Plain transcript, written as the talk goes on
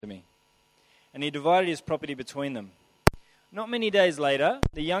and he divided his property between them. Not many days later,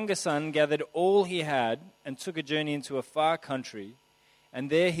 the younger son gathered all he had and took a journey into a far country, and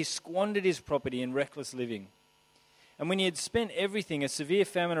there he squandered his property in reckless living. And when he had spent everything, a severe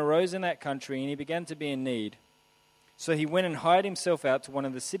famine arose in that country, and he began to be in need. So he went and hired himself out to one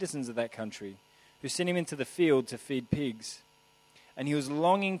of the citizens of that country, who sent him into the field to feed pigs. And he was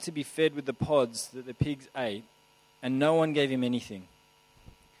longing to be fed with the pods that the pigs ate, and no one gave him anything.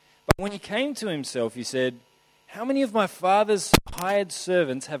 But when he came to himself, he said, "How many of my father's hired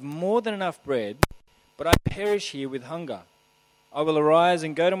servants have more than enough bread, but I perish here with hunger? I will arise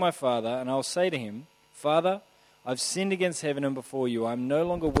and go to my father, and I will say to him, 'Father, I've sinned against heaven and before you. I am no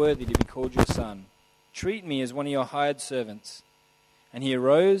longer worthy to be called your son. Treat me as one of your hired servants.' And he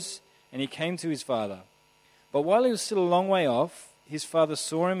arose and he came to his father. But while he was still a long way off, his father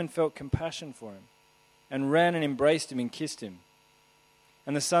saw him and felt compassion for him, and ran and embraced him and kissed him.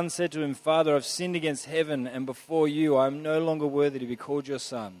 And the son said to him, 'Father, I've sinned against heaven and before you. I am no longer worthy to be called your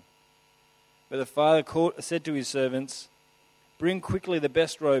son.' But the father said to his servants, 'Bring quickly the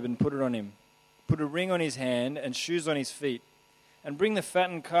best robe and put it on him. Put a ring on his hand and shoes on his feet. And bring the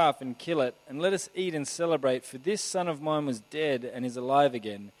fattened calf and kill it, and let us eat and celebrate. For this son of mine was dead and is alive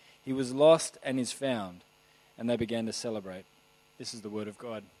again. He was lost and is found.' And they began to celebrate." This is the word of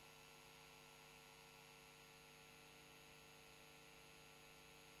God.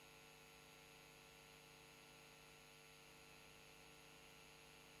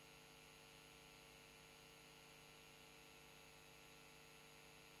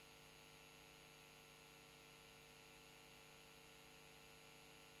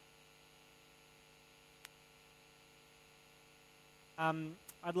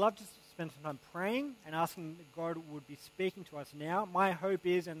 I'd love to spend some time praying and asking that God would be speaking to us now. My hope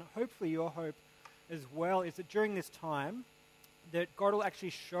is, and hopefully your hope as well, is that during this time, that God will actually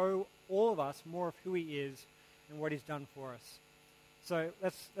show all of us more of who He is and what He's done for us. So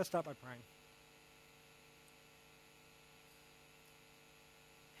let's start by praying.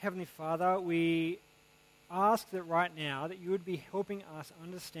 Heavenly Father, we ask that right now that you would be helping us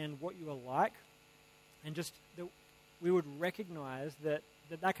understand what you are like, and just that we would recognize that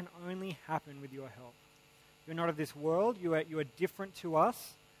can only happen with your help. You're not of this world. You are different to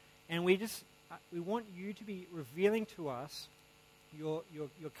us, and we want you to be revealing to us your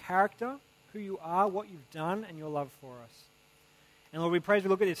character, who you are, what you've done, and your love for us. And Lord, we pray as we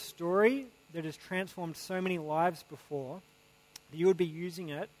look at this story that has transformed so many lives before, that you would be using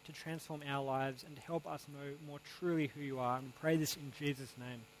it to transform our lives and to help us know more truly who you are. And we pray this in Jesus'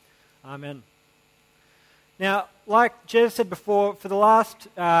 name. Amen. Now, like Jez said before, for the last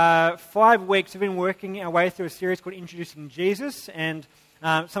 5 weeks, we've been working our way through a series called Introducing Jesus, and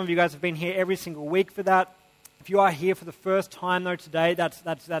some of you guys have been here every single week for that. If you are here for the first time, though, today,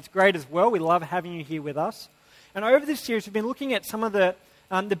 that's great as well. We love having you here with us. And over this series, we've been looking at some of the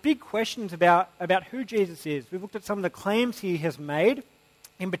big questions about who Jesus is. We've looked at some of the claims he has made,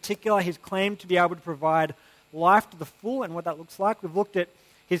 in particular, his claim to be able to provide life to the full and what that looks like. We've looked at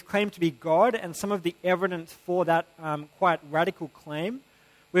his claim to be God and some of the evidence for that quite radical claim.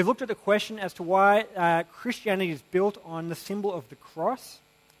 We've looked at the question as to why Christianity is built on the symbol of the cross,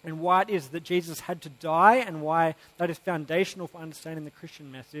 and why it is that Jesus had to die, and why that is foundational for understanding the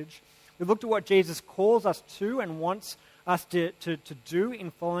Christian message. We've looked at what Jesus calls us to and wants us to do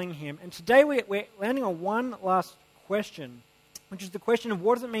in following him. And today we're landing on one last question, which is the question of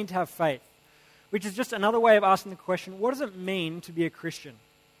what does it mean to have faith? Which is just another way of asking the question, what does it mean to be a Christian?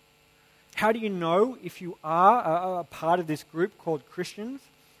 How do you know if you are a part of this group called Christians?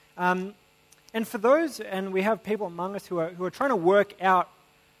 And for those, and we have people among us who are trying to work out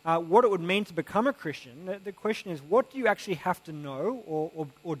what it would mean to become a Christian, the question is, what do you actually have to know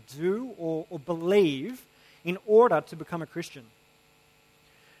or do or believe in order to become a Christian?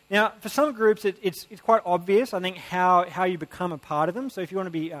 Now, for some groups, it's quite obvious, I think, how you become a part of them. So if you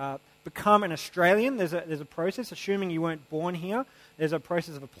want to become an Australian, there's a process, assuming you weren't born here. There's a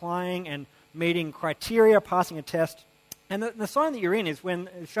process of applying and meeting criteria, passing a test. And the sign that you're in is when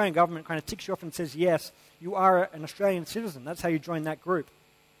the Australian government kind of ticks you off and says, yes, you are an Australian citizen. That's how you join that group.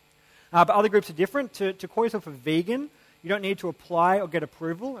 But other groups are different. To call yourself a vegan, you don't need to apply or get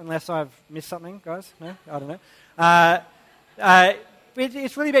approval, unless I've missed something, guys. No? I don't know.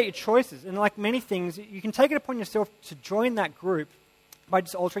 It's really about your choices. And like many things, you can take it upon yourself to join that group by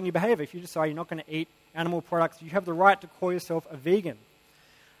just altering your behavior. If you decide you're not going to eat animal products, you have the right to call yourself a vegan.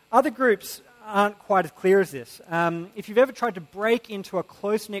 Other groups aren't quite as clear as this. If you've ever tried to break into a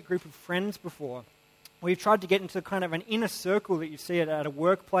close-knit group of friends before, or you've tried to get into kind of an inner circle that you see at a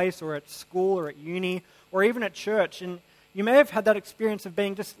workplace or at school or at uni or even at church, and You may have had that experience of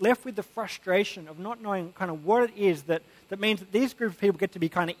being just left with the frustration of not knowing kind of what it is that means that these group of people get to be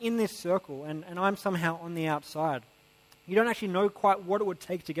kind of in this circle and I'm somehow on the outside. You don't actually know quite what it would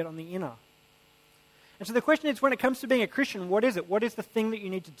take to get on the inner. And so the question is, when it comes to being a Christian, what is it? What is the thing that you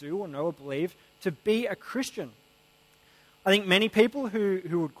need to do or know or believe to be a Christian? I think many people who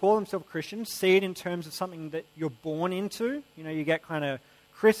would call themselves Christians see it in terms of something that you're born into. You know, you get kind of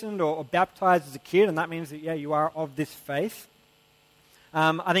christened or baptized as a kid, and that means that, yeah, you are of this faith.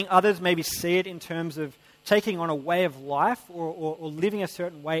 I think others maybe see it in terms of taking on a way of life or living a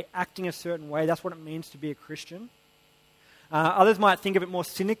certain way, acting a certain way. That's what it means to be a Christian. Others might think of it more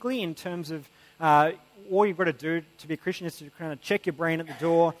cynically in terms of all you've got to do to be a Christian is to kind of check your brain at the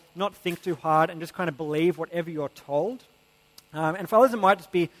door, not think too hard, and just kind of believe whatever you're told. And for others, it might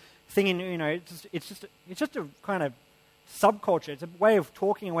just be thinking, you know, it's just a kind of subculture. It's a way of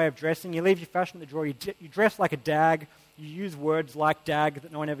talking, a way of dressing. You leave your fashion at the drawer. You dress like a dag. You use words like dag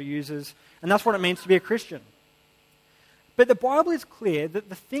that no one ever uses. And that's what it means to be a Christian. But the Bible is clear that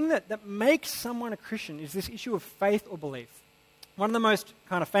the thing that makes someone a Christian is this issue of faith or belief. One of the most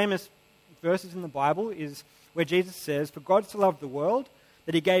kind of famous verses in the Bible is where Jesus says, "For God so loved the world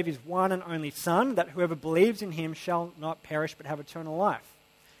that he gave his one and only Son, that whoever believes in him shall not perish but have eternal life."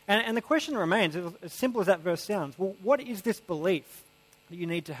 And the question remains, as simple as that verse sounds, well, what is this belief that you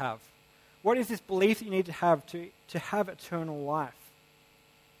need to have? What is this belief that you need to have eternal life?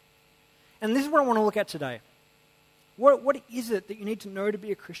 And this is what I want to look at today. What is it that you need to know to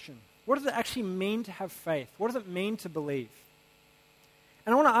be a Christian? What does it actually mean to have faith? What does it mean to believe?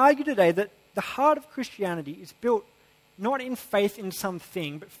 And I want to argue today that the heart of Christianity is built not in faith in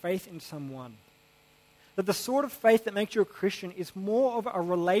something, but faith in someone. That the sort of faith that makes you a Christian is more of a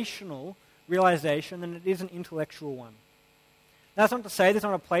relational realization than it is an intellectual one. That's not to say there's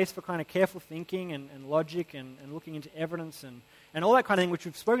not a place for kind of careful thinking and logic and looking into evidence and all that kind of thing, which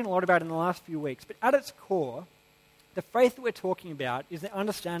we've spoken a lot about in the last few weeks. But at its core, the faith that we're talking about is the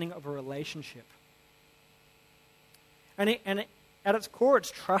understanding of a relationship. And at its core,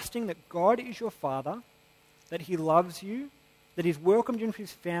 it's trusting that God is your Father, that he loves you, that he's welcomed you into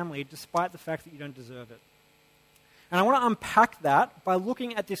his family despite the fact that you don't deserve it. And I want to unpack that by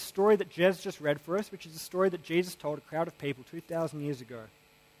looking at this story that Jez just read for us, which is a story that Jesus told a crowd of people 2,000 years ago.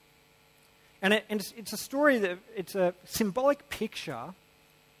 And it's a story that it's a symbolic picture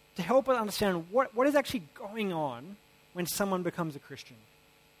to help us understand what is actually going on when someone becomes a Christian.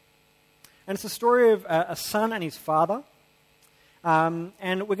 And it's a story of a son and his father. And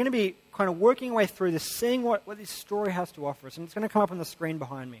we're going to be kind of working our way through this, seeing what this story has to offer us. And it's going to come up on the screen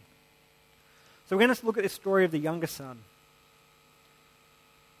behind me. So we're going to look at this story of the younger son.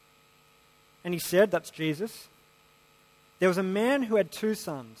 And he said, that's Jesus, "There was a man who had 2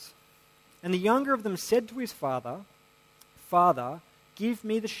 sons. And the younger of them said to his father, 'Father, give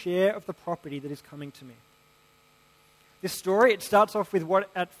me the share of the property that is coming to me.'" This story, it starts off with what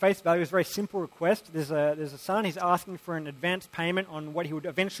at face value is a very simple request. There's a son, he's asking for an advance payment on what he would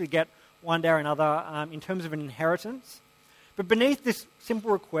eventually get one day or another in terms of an inheritance. But beneath this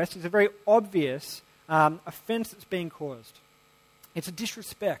simple request is a very obvious offense that's being caused. It's a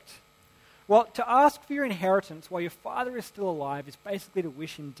disrespect. Well, to ask for your inheritance while your father is still alive is basically to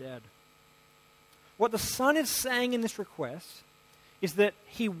wish him dead. What the son is saying in this request is that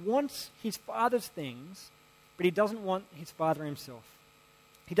he wants his father's things, but he doesn't want his father himself.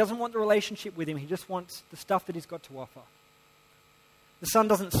 He doesn't want the relationship with him. He just wants the stuff that he's got to offer. The son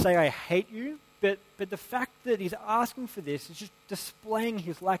doesn't say, "I hate you," but the fact that he's asking for this is just displaying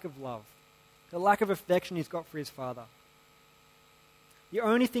his lack of love, the lack of affection he's got for his father. The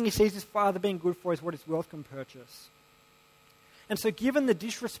only thing he sees his father being good for is what his wealth can purchase. And so given the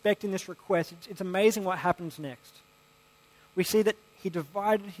disrespect in this request, it's amazing what happens next. We see that he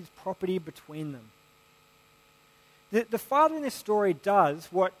divided his property between them. The father in this story does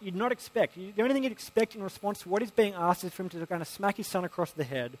what you'd not expect. The only thing you'd expect in response to what is being asked is for him to kind of smack his son across the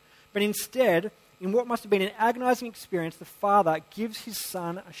head. But instead, in what must have been an agonizing experience, the father gives his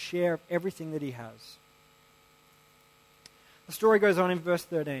son a share of everything that he has. The story goes on in verse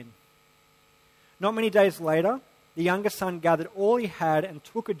 13. "Not many days later, the younger son gathered all he had and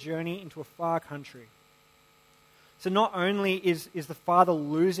took a journey into a far country." So not only is the father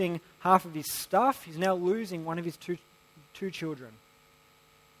losing half of his stuff, he's now losing one of his two children.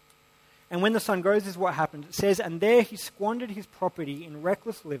 And when the son goes, this is what happened. It says, "And there he squandered his property in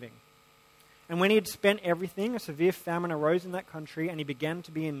reckless living. And when he had spent everything, a severe famine arose in that country, and he began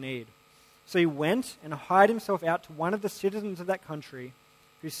to be in need. So he went and hired himself out to one of the citizens of that country,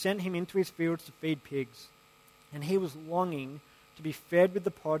 who sent him into his fields to feed pigs. And he was longing to be fed with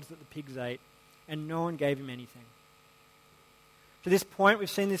the pods that the pigs ate, and no one gave him anything." To this point, we've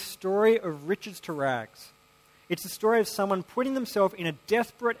seen this story of riches to rags. It's the story of someone putting themselves in a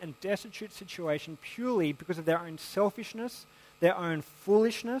desperate and destitute situation purely because of their own selfishness, their own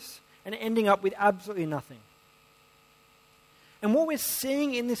foolishness, and ending up with absolutely nothing. And what we're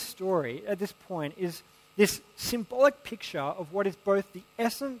seeing in this story at this point is this symbolic picture of what is both the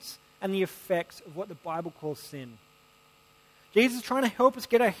essence and the effects of what the Bible calls sin. Jesus is trying to help us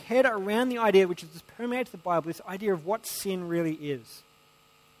get our head around the idea, which just permeates the Bible, this idea of what sin really is.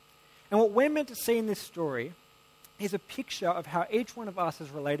 And what we're meant to see in this story is a picture of how each one of us is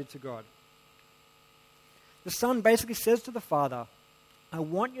related to God. The son basically says to the father, I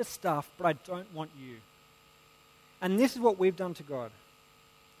want your stuff, but I don't want you. And this is what we've done to God.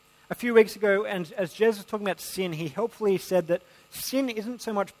 A few weeks ago, and as Jez was talking about sin, he helpfully said that sin isn't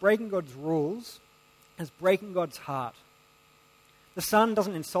so much breaking God's rules as breaking God's heart. The son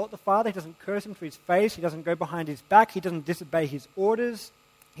doesn't insult the father, he doesn't curse him to his face, he doesn't go behind his back, he doesn't disobey his orders,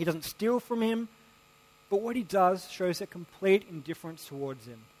 he doesn't steal from him, but what he does shows a complete indifference towards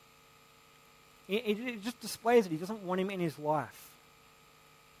him. It just displays that he doesn't want him in his life.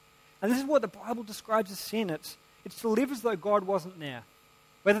 And this is what the Bible describes as sin. It's to live as though God wasn't there.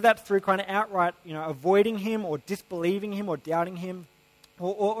 Whether that's through kind of outright, avoiding him or disbelieving him or doubting him,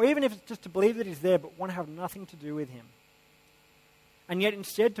 or even if it's just to believe that he's there but want to have nothing to do with him. And yet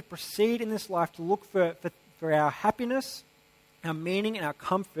instead to proceed in this life to look for our happiness, our meaning and our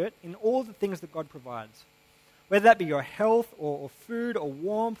comfort in all the things that God provides. Whether that be your health or food or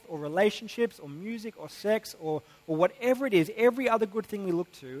warmth or relationships or music or sex or whatever it is, every other good thing we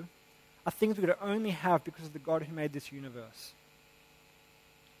look to are things we could only have because of the God who made this universe.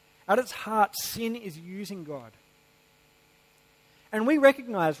 At its heart, sin is using God. And we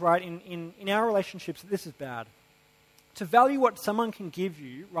recognize, right, in our relationships that this is bad. To value what someone can give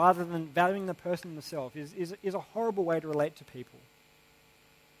you rather than valuing the person themselves is a horrible way to relate to people.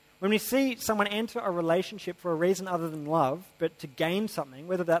 When we see someone enter a relationship for a reason other than love, but to gain something,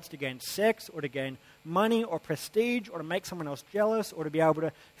 whether that's to gain sex or to gain money or prestige or to make someone else jealous or to be able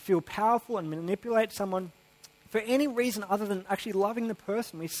to feel powerful and manipulate someone, for any reason other than actually loving the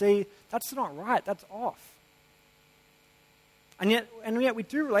person, we see that's not right, that's off. And yet we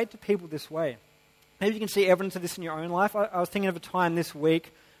do relate to people this way. Maybe you can see evidence of this in your own life. I was thinking of a time this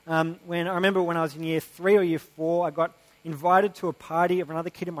week when I remember when I was in year 3 or year 4, I got invited to a party of another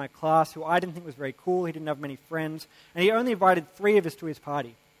kid in my class who I didn't think was very cool. He didn't have many friends. And he only invited 3 of us to his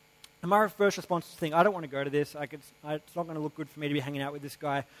party. And my first response was to think, I don't want to go to this. It's not going to look good for me to be hanging out with this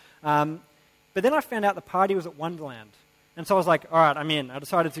guy. But then I found out the party was at Wonderland. And so I was like, all right, I'm in. I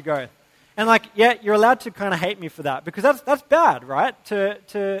decided to go. And you're allowed to kind of hate me for that because that's bad, right?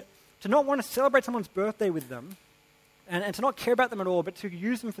 To not want to celebrate someone's birthday with them and to not care about them at all, but to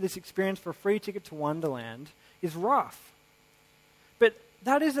use them for this experience for a free ticket to Wonderland is rough. But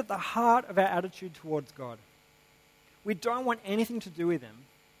that is at the heart of our attitude towards God. We don't want anything to do with him,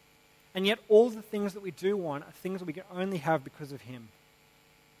 and yet all the things that we do want are things that we can only have because of him.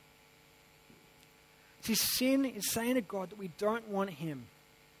 See, sin is saying to God that we don't want him.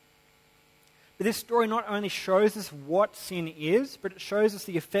 But this story not only shows us what sin is, but it shows us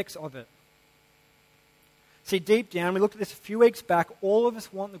the effects of it. See, deep down, we looked at this a few weeks back, all of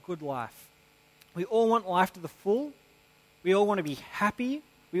us want the good life. We all want life to the full. We all want to be happy.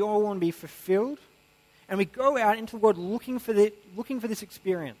 We all want to be fulfilled. And we go out into the world looking for this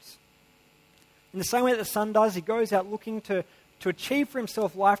experience. In the same way that the son does, he goes out looking to achieve for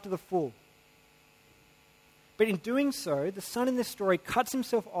himself life to the full. But in doing so, the son in this story cuts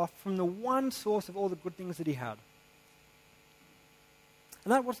himself off from the one source of all the good things that he had.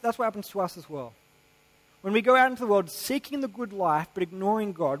 And that's what happens to us as well. When we go out into the world seeking the good life but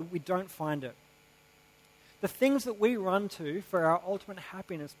ignoring God, we don't find it. The things that we run to for our ultimate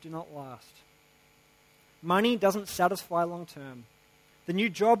happiness do not last. Money doesn't satisfy long term. The new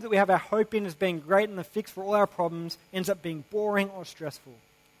job that we have our hope in as being great and the fix for all our problems ends up being boring or stressful.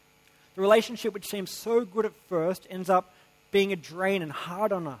 The relationship which seems so good at first ends up being a drain and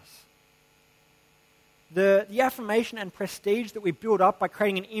hard on us. The affirmation and prestige that we build up by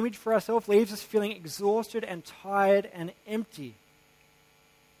creating an image for ourselves leaves us feeling exhausted and tired and empty.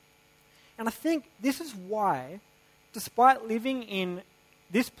 And I think this is why, despite living in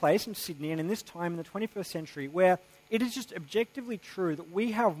this place in Sydney and in this time in the 21st century, where it is just objectively true that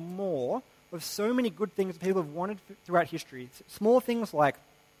we have more of so many good things that people have wanted throughout history, small things like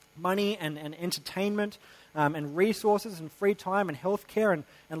money and entertainment and resources and free time and healthcare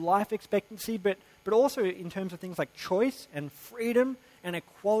and life expectancy, but also in terms of things like choice and freedom and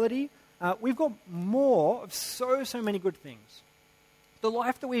equality, we've got more of so many good things. The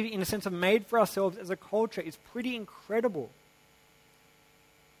life that we've, in a sense, have made for ourselves as a culture is pretty incredible.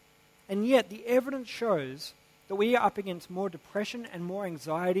 And yet the evidence shows that we are up against more depression and more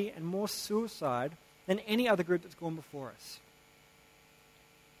anxiety and more suicide than any other group that's gone before us.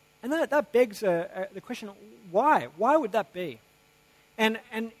 And that begs the question, why? Why would that be? And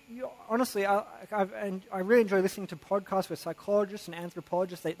honestly, I really enjoy listening to podcasts where psychologists and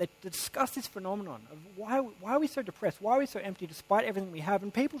anthropologists, they discuss this phenomenon of why are we so depressed? Why are we so empty despite everything we have?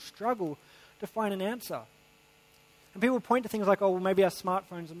 And people struggle to find an answer. And people point to things like, oh, well, maybe our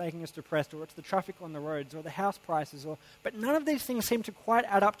smartphones are making us depressed, or it's the traffic on the roads, or the house prices, but none of these things seem to quite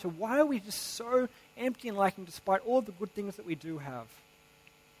add up to why are we just so empty and lacking despite all the good things that we do have.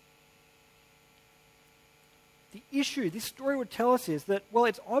 The issue this story would tell us is that, well,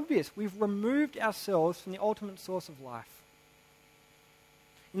 it's obvious. We've removed ourselves from the ultimate source of life.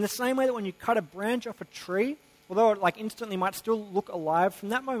 In the same way that when you cut a branch off a tree, although it instantly might still look alive, from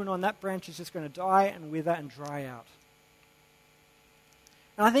that moment on, that branch is just going to die and wither and dry out.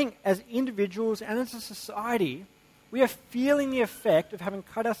 And I think as individuals and as a society, we are feeling the effect of having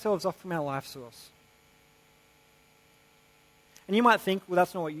cut ourselves off from our life source. And you might think, well,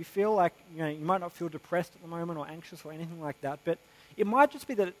 that's not what you feel. You might not feel depressed at the moment or anxious or anything like that, but it might just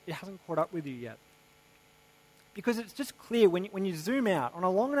be that it hasn't caught up with you yet. Because it's just clear when you zoom out on a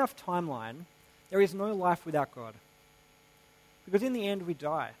long enough timeline, there is no life without God. Because in the end, we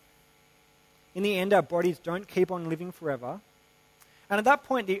die. In the end, our bodies don't keep on living forever. And at that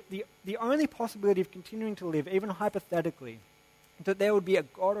point, the only possibility of continuing to live, even hypothetically, is that there would be a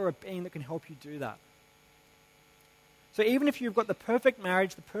God or a being that can help you do that. So even if you've got the perfect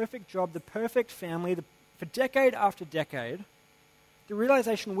marriage, the perfect job, the perfect family, for decade after decade, the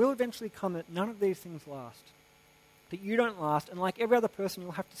realization will eventually come that none of these things last. That you don't last, and like every other person,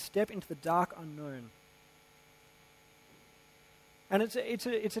 you'll have to step into the dark unknown. And it's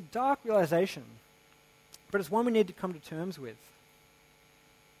a dark realization, but it's one we need to come to terms with.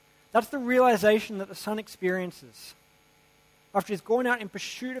 That's the realization that the son experiences. After he's gone out in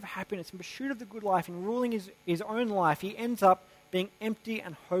pursuit of happiness, in pursuit of the good life, in ruling his own life, he ends up being empty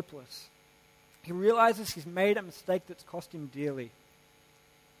and hopeless. He realizes he's made a mistake that's cost him dearly.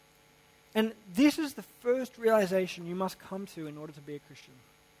 And this is the first realization you must come to in order to be a Christian.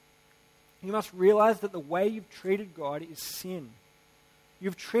 You must realize that the way you've treated God is sin.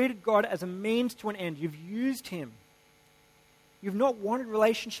 You've treated God as a means to an end. You've used him. You've not wanted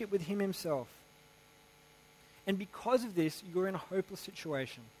relationship with him himself. And because of this, you're in a hopeless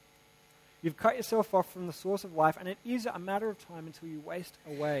situation. You've cut yourself off from the source of life, and it is a matter of time until you waste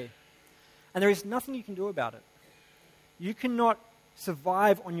away. And there is nothing you can do about it. You cannot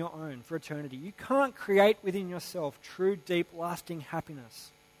survive on your own for eternity. You can't create within yourself true, deep, lasting happiness.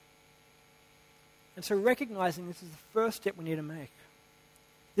 And so recognizing this is the first step we need to make.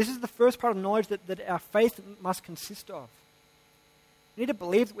 This is the first part of knowledge that our faith must consist of. We need to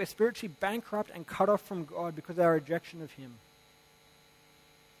believe that we're spiritually bankrupt and cut off from God because of our rejection of him.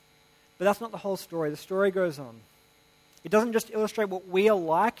 But that's not the whole story. The story goes on. It doesn't just illustrate what we are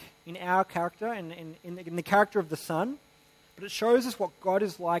like in our character and in the character of the Son, but it shows us what God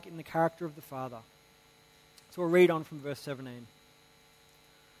is like in the character of the Father. So we'll read on from verse 17.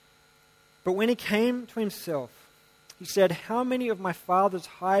 But when he came to himself, he said, "How many of my father's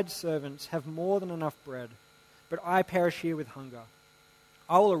hired servants have more than enough bread, but I perish here with hunger?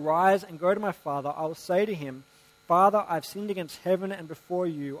 I will arise and go to my father. I will say to him, 'Father, I've sinned against heaven and before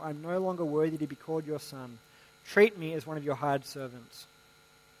you. I'm no longer worthy to be called your son. Treat me as one of your hired servants.'"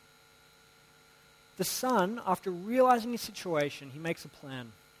 The son, after realizing his situation, he makes a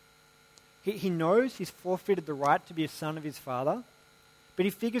plan. He knows he's forfeited the right to be a son of his father, but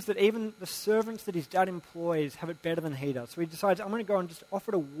he figures that even the servants that his dad employs have it better than he does. So he decides, I'm going to go and just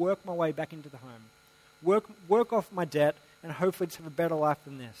offer to work my way back into the home. Work off my debt and hopefully just have a better life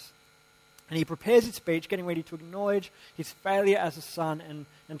than this. And he prepares his speech, getting ready to acknowledge his failure as a son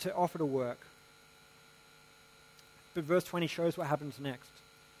and to offer to work. But verse 20 shows what happens next.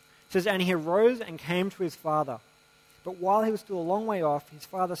 It says, "And he arose and came to his father. But while he was still a long way off, his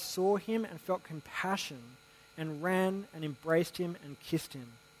father saw him and felt compassion and ran and embraced him and kissed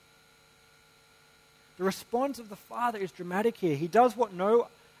him." The response of the father is dramatic here. He does what no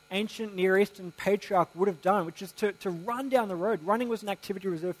ancient Near Eastern patriarch would have done, which is to run down the road. Running was an activity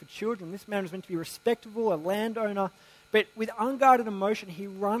reserved for children. This man was meant to be respectable, a landowner. But with unguarded emotion, he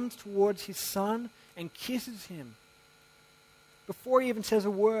runs towards his son and kisses him before he even says a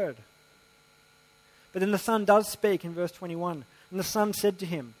word. But then the son does speak in verse 21. And the son said to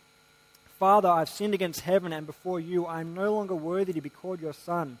him, "Father, I've sinned against heaven and before you. I am no longer worthy to be called your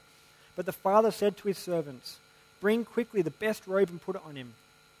son." But the father said to his servants, "Bring quickly the best robe and put it on him,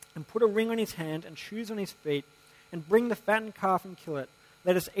 and put a ring on his hand and shoes on his feet, and bring the fattened calf and kill it.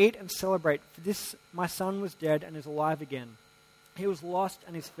 Let us eat and celebrate, for this my son was dead and is alive again. He was lost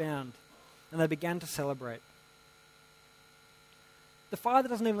and is found." And they began to celebrate. The father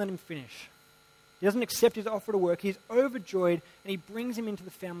doesn't even let him finish. He doesn't accept his offer to work. He's overjoyed, and he brings him into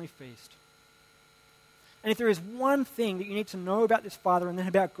the family feast. And if there is one thing that you need to know about this father and then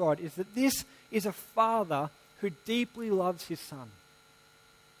about God, is that this is a father who deeply loves his son.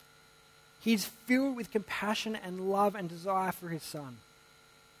 He's filled with compassion and love and desire for his son.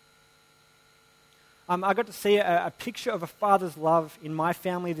 I got to see a picture of a father's love in my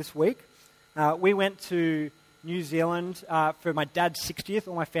family this week. We went to New Zealand for my dad's 60th,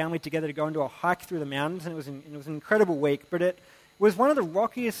 all my family together, to go and do a hike through the mountains, and it was an incredible week, but it was one of the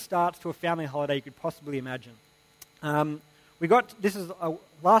rockiest starts to a family holiday you could possibly imagine.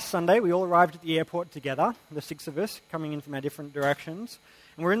 Last Sunday, we all arrived at the airport together, the 6 of us, coming in from our different directions,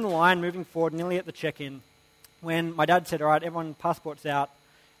 and we're in the line moving forward, nearly at the check-in, when my dad said, "All right, everyone, passport's out,"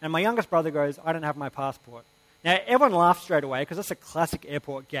 and my youngest brother goes, "I don't have my passport." Now, everyone laughed straight away, because that's a classic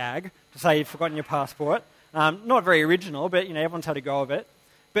airport gag, to say you've forgotten your passport. Not very original, but everyone's had a go of it.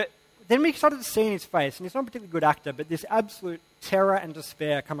 But then we started to see in his face, and he's not a particularly good actor, but this absolute terror and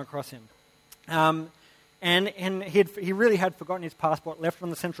despair come across him. And he really had forgotten his passport, left it on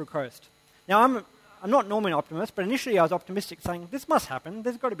the Central Coast. Now, I'm not normally an optimist, but initially I was optimistic, saying, this must happen.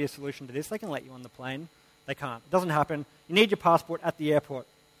 There's got to be a solution to this. They can let you on the plane. They can't. It doesn't happen. You need your passport at the airport.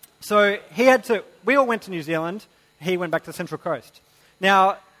 So we all went to New Zealand. He went back to the Central Coast.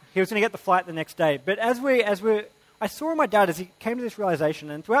 Now, he was going to get the flight the next day. But I saw my dad as he came to this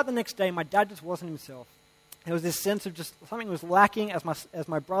realization, and throughout the next day, my dad just wasn't himself. There was this sense of just something was lacking as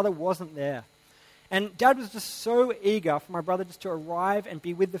my brother wasn't there. And Dad was just so eager for my brother just to arrive and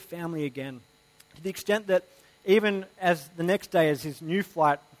be with the family again, to the extent that even as the next day, as his new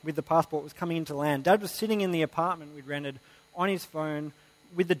flight with the passport was coming into land, Dad was sitting in the apartment we'd rented on his phone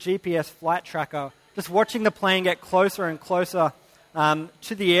with the GPS flight tracker, just watching the plane get closer and closer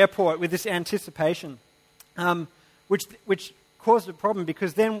to the airport with this anticipation, which caused a problem,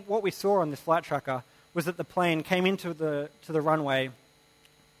 because then what we saw on this flight tracker was that the plane came into the runway,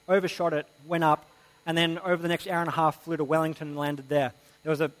 overshot it, went up, and then over the next hour and a half flew to Wellington and landed there.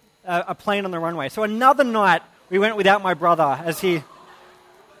 There was a plane on the runway. So another night we went without my brother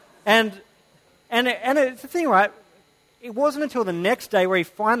and it's the thing, right? It wasn't until the next day, where he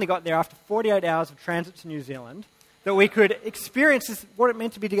finally got there after 48 hours of transit to New Zealand, that we could experience what it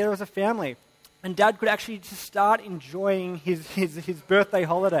meant to be together as a family. And Dad could actually just start enjoying his birthday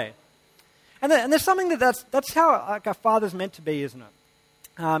holiday. And there's something that's how a father's meant to be, isn't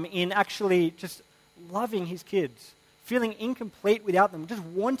it? In actually just loving his kids, feeling incomplete without them, just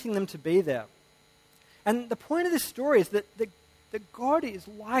wanting them to be there. And the point of this story is that God is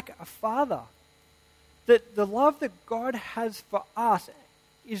like a father. That the love that God has for us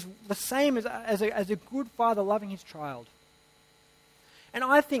is the same as a good father loving his child. And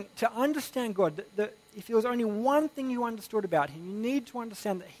I think to understand God, that if there was only one thing you understood about him, you need to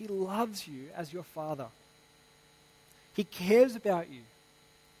understand that he loves you as your father. He cares about you.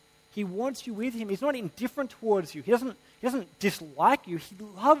 He wants you with him. He's not indifferent towards you. He doesn't dislike you. He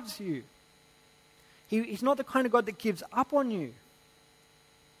loves you. He's not the kind of God that gives up on you.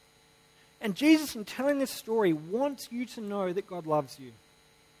 And Jesus, in telling this story, wants you to know that God loves you.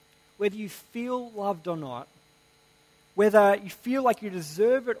 Whether you feel loved or not, whether you feel like you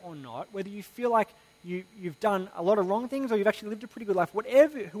deserve it or not, whether you feel like you've done a lot of wrong things or you've actually lived a pretty good life,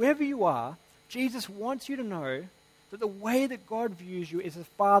 whoever you are, Jesus wants you to know that the way that God views you is a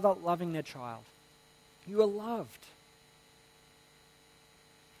father loving their child. You are loved.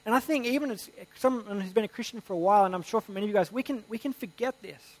 And I think even as someone who's been a Christian for a while, and I'm sure for many of you guys, we can forget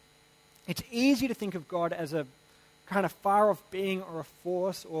this. It's easy to think of God as a kind of far-off being or a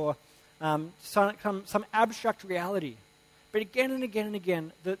force or some abstract reality. But again and again and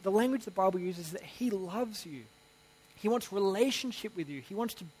again, the language the Bible uses is that he loves you. He wants relationship with you. He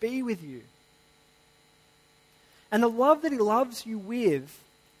wants to be with you. And the love that he loves you with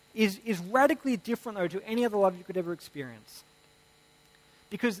is radically different, though, to any other love you could ever experience.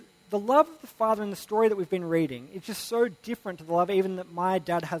 Because the love of the Father in the story that we've been reading is just so different to the love even that my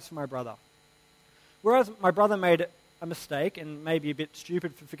dad has for my brother. Whereas my brother made a mistake and maybe a bit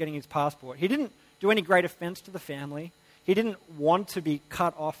stupid for forgetting his passport, he didn't do any great offense to the family. He didn't want to be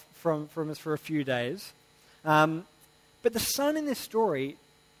cut off from us for a few days. But the son in this story,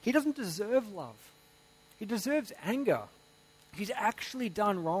 he doesn't deserve love. He deserves anger. He's actually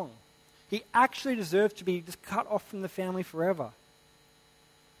done wrong. He actually deserves to be just cut off from the family forever.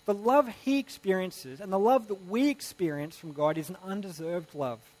 The love he experiences and the love that we experience from God is an undeserved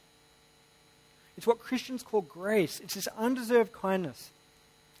love. It's what Christians call grace. It's this undeserved kindness.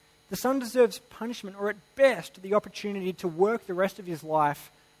 The son deserves punishment, or at best, the opportunity to work the rest of his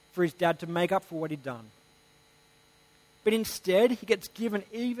life for his dad to make up for what he'd done. But instead, he gets given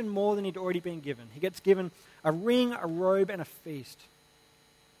even more than he'd already been given. He gets given a ring, a robe, and a feast.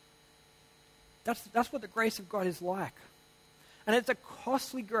 That's what the grace of God is like. And it's a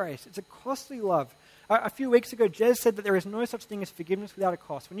costly grace. It's a costly love. A few weeks ago, Jez said that there is no such thing as forgiveness without a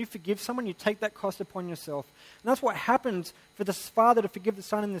cost. When you forgive someone, you take that cost upon yourself. And that's what happens for the father to forgive the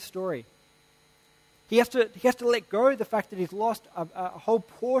son in this story. He has to let go of the fact that he's lost a whole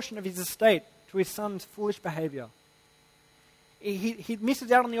portion of his estate to his son's foolish behavior. He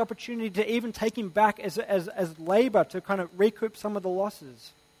misses out on the opportunity to even take him back as labor to kind of recoup some of the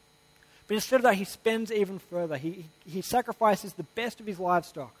losses. But instead of that, he spends even further. He sacrifices the best of his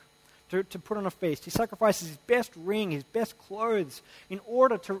livestock to put on a feast. He sacrifices his best ring, his best clothes, in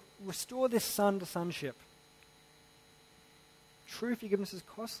order to restore this son to sonship. True forgiveness is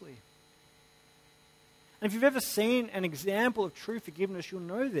costly. And if you've ever seen an example of true forgiveness, you'll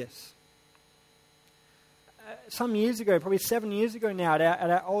know this. Some years ago, probably 7 years ago now, at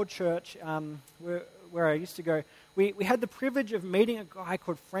our old church where I used to go, we had the privilege of meeting a guy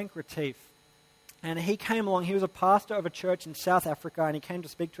called Frank Retief. And he came along. He was a pastor of a church in South Africa, and he came to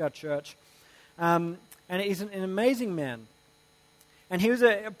speak to our church. And he's an amazing man. And he was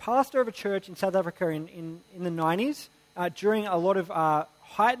a pastor of a church in South Africa in the 90s during a lot of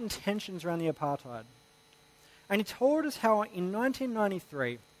heightened tensions around the apartheid. And he told us how in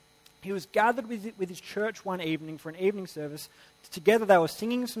 1993, he was gathered with his church one evening for an evening service. Together they were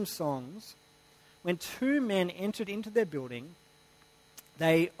singing some songs when two men entered into their building.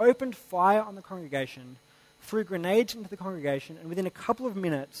 They opened fire on the congregation, threw grenades into the congregation, and within a couple of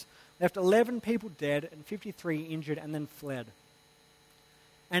minutes left 11 people dead and 53 injured, and then fled.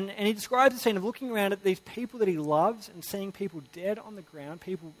 And he describes the scene of looking around at these people that he loves and seeing people dead on the ground,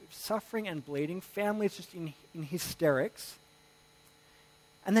 people suffering and bleeding, families just in hysterics.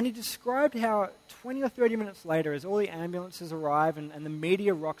 And then he described how 20 or 30 minutes later, as all the ambulances arrive and the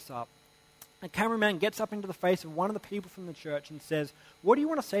media rocks up, a cameraman gets up into the face of one of the people from the church and says, "What do you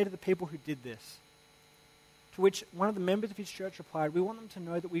want to say to the people who did this?" To which one of the members of his church replied, "We want them to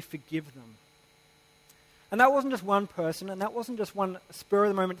know that we forgive them." And that wasn't just one person, and that wasn't just one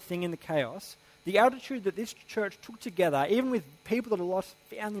spur-of-the-moment thing in the chaos. The attitude that this church took together, even with people that had lost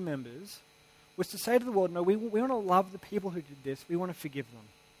family members, was to say to the world, no, we want to love the people who did this. We want to forgive them.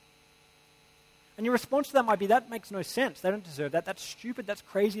 And your response to that might be, that makes no sense. They don't deserve that. That's stupid. That's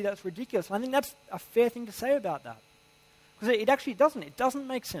crazy. That's ridiculous. And I think that's a fair thing to say about that. Because it actually doesn't. It doesn't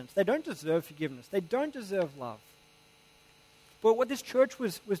make sense. They don't deserve forgiveness. They don't deserve love. But what this church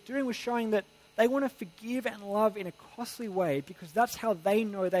was doing was showing that they want to forgive and love in a costly way because that's how they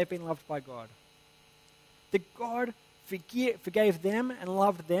know they've been loved by God. That God forgave them and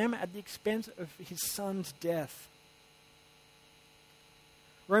loved them at the expense of his son's death.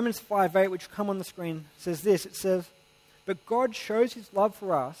 Romans 5:8, which will come on the screen, says this. It says, "But God shows his love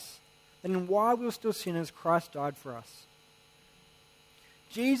for us, that while we were still sinners, Christ died for us."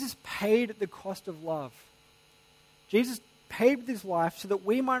 Jesus paid the cost of love. Jesus paid with his life so that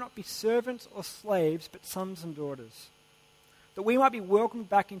we might not be servants or slaves, but sons and daughters. That we might be welcomed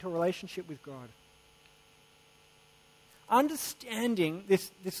back into a relationship with God. Understanding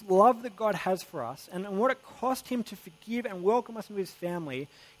this love that God has for us and what it cost him to forgive and welcome us into his family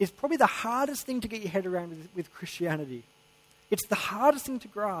is probably the hardest thing to get your head around with Christianity. It's the hardest thing to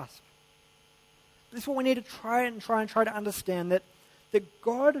grasp. This is what we need to try to understand, that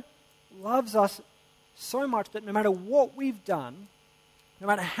God loves us so much that no matter what we've done, no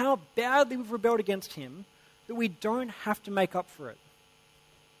matter how badly we've rebelled against him, that we don't have to make up for it.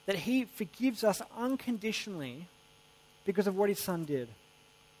 That he forgives us unconditionally because of what his son did.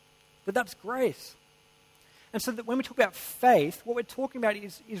 But that's grace. And so that when we talk about faith, what we're talking about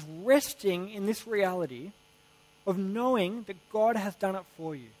is resting in this reality of knowing that God has done it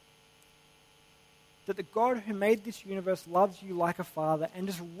for you. That the God who made this universe loves you like a father, and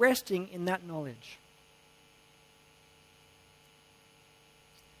just resting in that knowledge.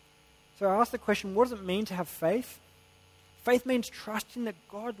 So I ask the question, what does it mean to have faith? Faith means trusting that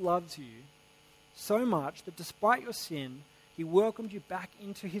God loves you so much that despite your sin, he welcomed you back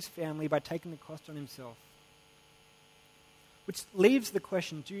into his family by taking the cost on himself. Which leaves the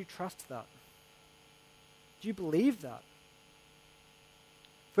question, do you trust that? Do you believe that?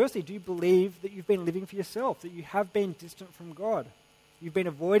 Firstly, do you believe that you've been living for yourself, that you have been distant from God? You've been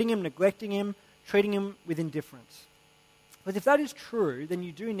avoiding him, neglecting him, treating him with indifference. But if that is true, then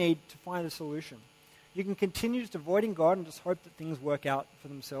you do need to find a solution. You can continue just avoiding God and just hope that things work out for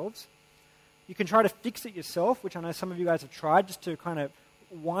themselves. You can try to fix it yourself, which I know some of you guys have tried, just to kind of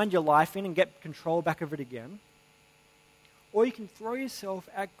wind your life in and get control back of it again. Or you can throw yourself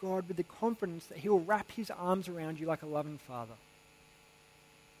at God with the confidence that he will wrap his arms around you like a loving father.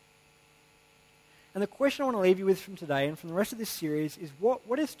 And the question I want to leave you with from today and from the rest of this series is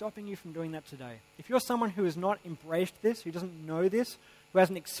what is stopping you from doing that today? If you're someone who has not embraced this, who doesn't know this, who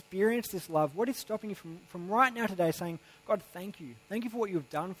hasn't experienced this love, what is stopping you from right now today saying, God, thank you. Thank you for what you've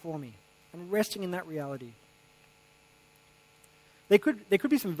done for me, and resting in that reality? There could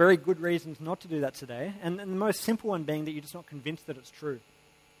be some very good reasons not to do that today, and the most simple one being that you're just not convinced that it's true.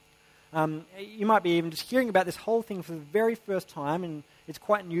 You might be even just hearing about this whole thing for the very first time, and it's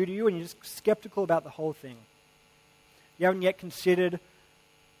quite new to you, and you're just skeptical about the whole thing. You haven't yet considered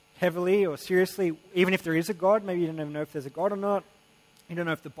heavily or seriously, even if there is a God. Maybe you don't even know if there's a God or not. You don't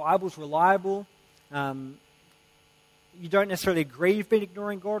know if the Bible's reliable. You don't necessarily agree you've been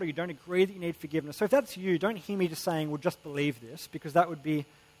ignoring God, or you don't agree that you need forgiveness. So if that's you, don't hear me just saying, well, just believe this, because that would be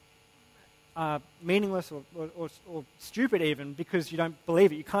meaningless or stupid even, because you don't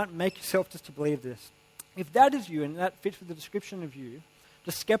believe it. You can't make yourself just to believe this. If that is you, and that fits with the description of you,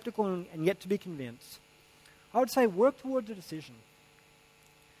 just skeptical and yet to be convinced, I would say work towards a decision.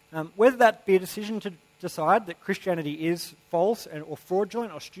 Whether that be a decision to decide that Christianity is false or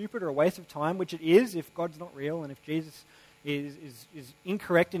fraudulent or stupid or a waste of time, which it is if God's not real and if Jesus is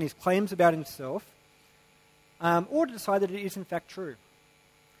incorrect in his claims about himself, or to decide that it is in fact true.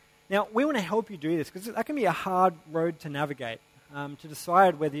 Now, we want to help you do this because that can be a hard road to navigate, to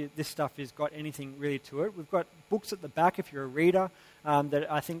decide whether this stuff has got anything really to it. We've got books at the back, if you're a reader, that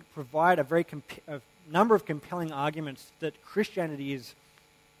I think provide a number of compelling arguments that Christianity is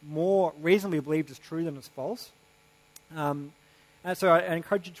more reasonably believed as true than as false. And so I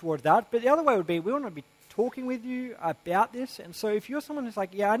encourage you towards that. But the other way would be, we want to be talking with you about this. And so if you're someone who's like,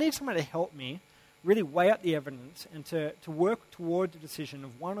 yeah, I need someone to help me really weigh up the evidence and to work towards a decision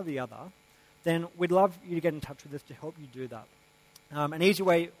of one or the other, then we'd love you to get in touch with us to help you do that. An easy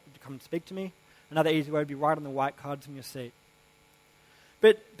way to come and speak to me. Another easy way would be write on the white cards in your seat.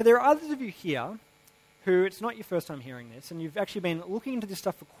 But there are others of you here who it's not your first time hearing this, and you've actually been looking into this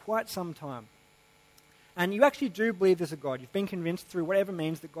stuff for quite some time. And you actually do believe there's a God. You've been convinced through whatever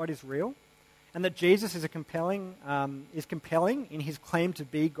means that God is real, and that Jesus is compelling in his claim to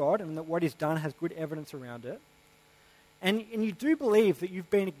be God, and that what he's done has good evidence around it. And you do believe that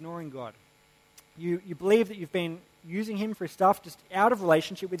you've been ignoring God. You believe that you've been using him for stuff just out of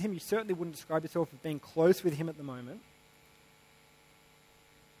relationship with him. You certainly wouldn't describe yourself as being close with him at the moment.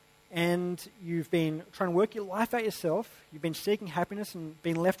 And you've been trying to work your life out yourself. You've been seeking happiness and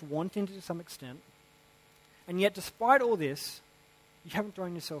been left wanting to some extent. And yet, despite all this, you haven't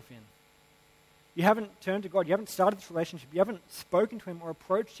thrown yourself in. You haven't turned to God. You haven't started this relationship. You haven't spoken to him or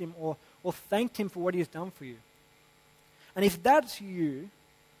approached him or thanked him for what he has done for you. And if that's you,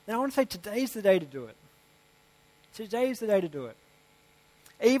 then I want to say today's the day to do it. Today's the day to do it.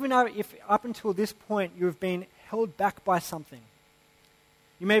 Even if up until this point you have been held back by something.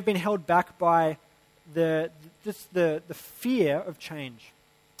 You may have been held back by the fear of change,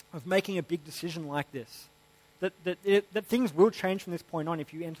 of making a big decision like this. That things will change from this point on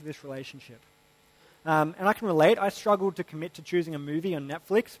if you enter this relationship. And I can relate. I struggled to commit to choosing a movie on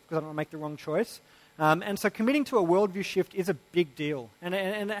Netflix because I don't want to make the wrong choice. And so committing to a worldview shift is a big deal. And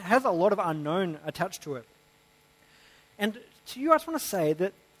it has a lot of unknown attached to it. And to you, I just want to say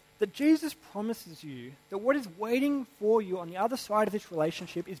that Jesus promises you that what is waiting for you on the other side of this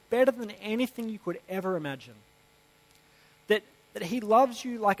relationship is better than anything you could ever imagine. That he loves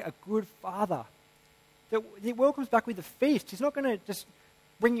you like a good father. That he welcomes back with a feast. He's not going to just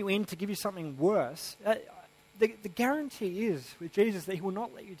bring you in to give you something worse. The guarantee is with Jesus that he will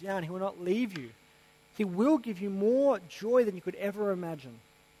not let you down. He will not leave you. He will give you more joy than you could ever imagine.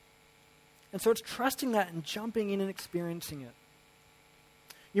 And so it's trusting that and jumping in and experiencing it.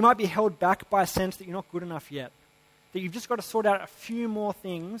 You might be held back by a sense that you're not good enough yet, that you've just got to sort out a few more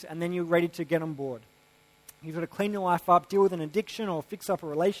things and then you're ready to get on board. You've got to clean your life up, deal with an addiction or fix up a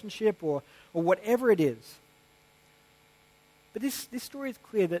relationship or whatever it is. But this story is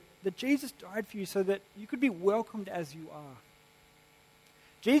clear that Jesus died for you so that you could be welcomed as you are.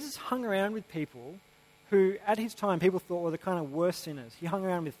 Jesus hung around with people who, at his time, people thought were the kind of worst sinners. He hung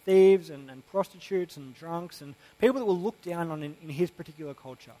around with thieves and prostitutes and drunks and people that were looked down on in his particular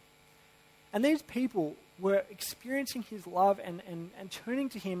culture. And these people were experiencing his love and turning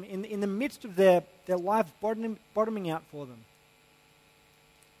to him in the midst of their lives bottoming out for them.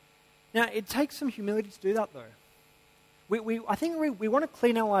 Now, it takes some humility to do that, though. I think we want to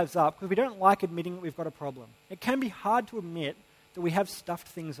clean our lives up because we don't like admitting that we've got a problem. It can be hard to admit that we have stuffed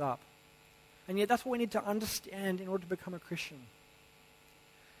things up. And yet that's what we need to understand in order to become a Christian.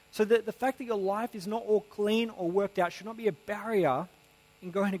 So that the fact that your life is not all clean or worked out should not be a barrier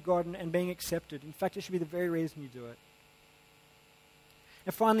in going to God and being accepted. In fact, it should be the very reason you do it.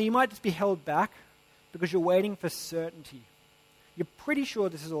 And finally, you might just be held back because you're waiting for certainty. You're pretty sure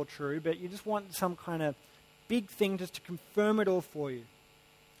this is all true, but you just want some kind of big thing just to confirm it all for you.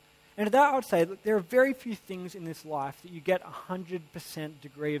 And to that I would say, look, there are very few things in this life that you get 100%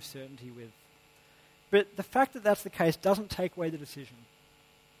 degree of certainty with. But the fact that that's the case doesn't take away the decision.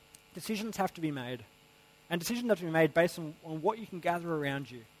 Decisions have to be made. And decisions have to be made based on what you can gather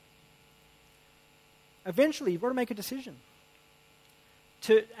around you. Eventually, you've got to make a decision.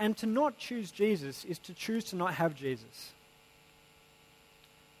 To not choose Jesus is to choose to not have Jesus.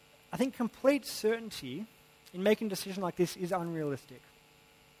 I think complete certainty in making a decision like this is unrealistic.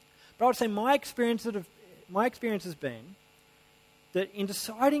 But I would say my experience has been that in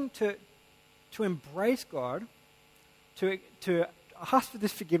deciding to embrace God, to ask for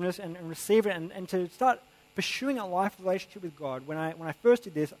this forgiveness and receive it, and to start pursuing a life relationship with God, when I first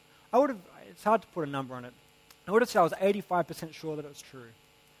did this, it's hard to put a number on it. I would have said I was 85% sure that it was true.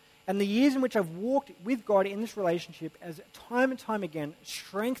 And the years in which I've walked with God in this relationship as time and time again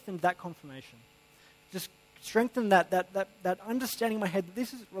strengthened that confirmation. Just strengthened that understanding in my head that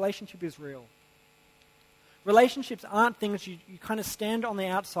this relationship is real. Relationships aren't things you kind of stand on the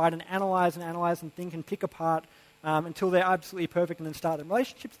outside and analyze and think and pick apart until they're absolutely perfect and then start them.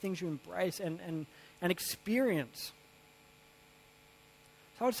 Relationships are things you embrace and experience.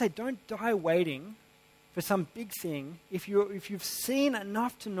 So I would say don't die waiting for some big thing if you've seen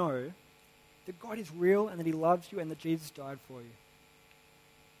enough to know that God is real and that He loves you and that Jesus died for you.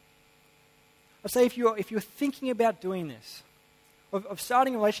 I'd say if you're thinking about doing this, of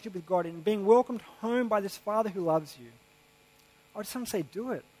starting a relationship with God and being welcomed home by this Father who loves you, I would just say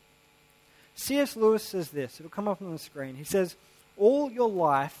do it. C.S. Lewis says this. It'll come up on the screen. He says, "All your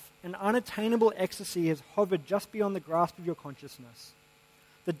life, an unattainable ecstasy has hovered just beyond the grasp of your consciousness.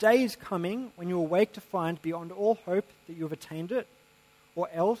 The day is coming when you awake to find beyond all hope that you have attained it, or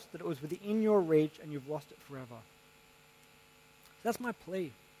else that it was within your reach and you've lost it forever." That's my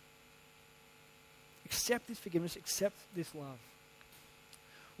plea. Accept this forgiveness, accept this love.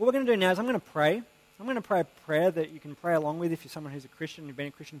 What we're going to do now is I'm going to pray. I'm going to pray a prayer that you can pray along with if you're someone who's a Christian, you've been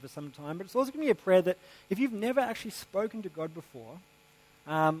a Christian for some time, but it's also going to be a prayer that if you've never actually spoken to God before,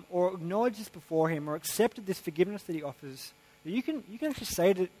 or acknowledged this before Him, or accepted this forgiveness that He offers, that you can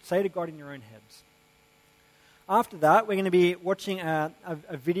actually say to God in your own heads. After that, we're going to be watching a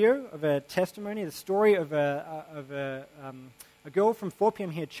video of a testimony, the story of a girl from 4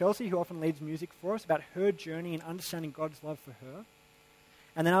 p.m. here at Chelsea who often leads music for us, about her journey in understanding God's love for her.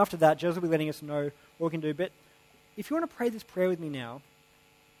 And then after that, Jez will be letting us know what we can do. But if you want to pray this prayer with me now,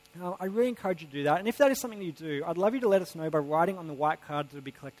 I really encourage you to do that. And if that is something that you do, I'd love you to let us know by writing on the white card that will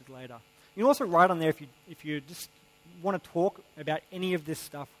be collected later. You can also write on there if you just want to talk about any of this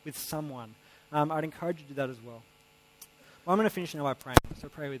stuff with someone. I'd encourage you to do that as well. I'm going to finish now by praying, so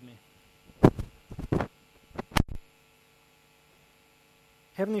pray with me.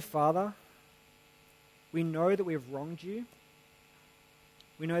 Heavenly Father, we know that we have wronged you.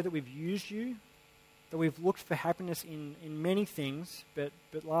 We know that we've used you, that we've looked for happiness in many things, but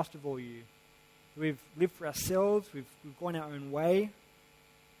last of all you. We've lived for ourselves, we've gone our own way,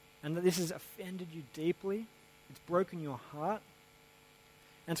 and that this has offended you deeply. It's broken your heart.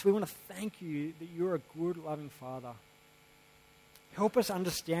 And so we want to thank you that you're a good, loving Father. Help us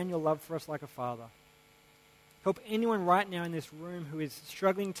understand your love for us like a father. Help anyone right now in this room who is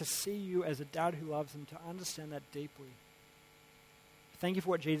struggling to see you as a dad who loves them to understand that deeply. Thank you for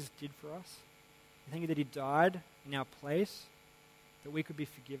what Jesus did for us. Thank you that He died in our place, that we could be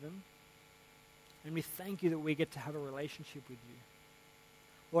forgiven. And we thank you that we get to have a relationship with you.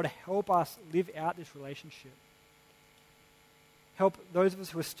 Lord, help us live out this relationship. Help those of us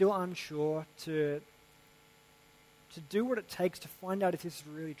who are still unsure to do what it takes to find out if this is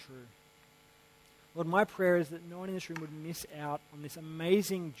really true. Lord, my prayer is that no one in this room would miss out on this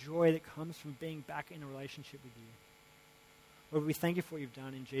amazing joy that comes from being back in a relationship with you. Lord, we thank you for what you've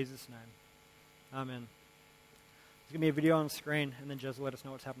done in Jesus' name. Amen. There's going to be a video on the screen, and then Jez will let us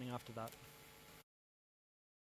know what's happening after that.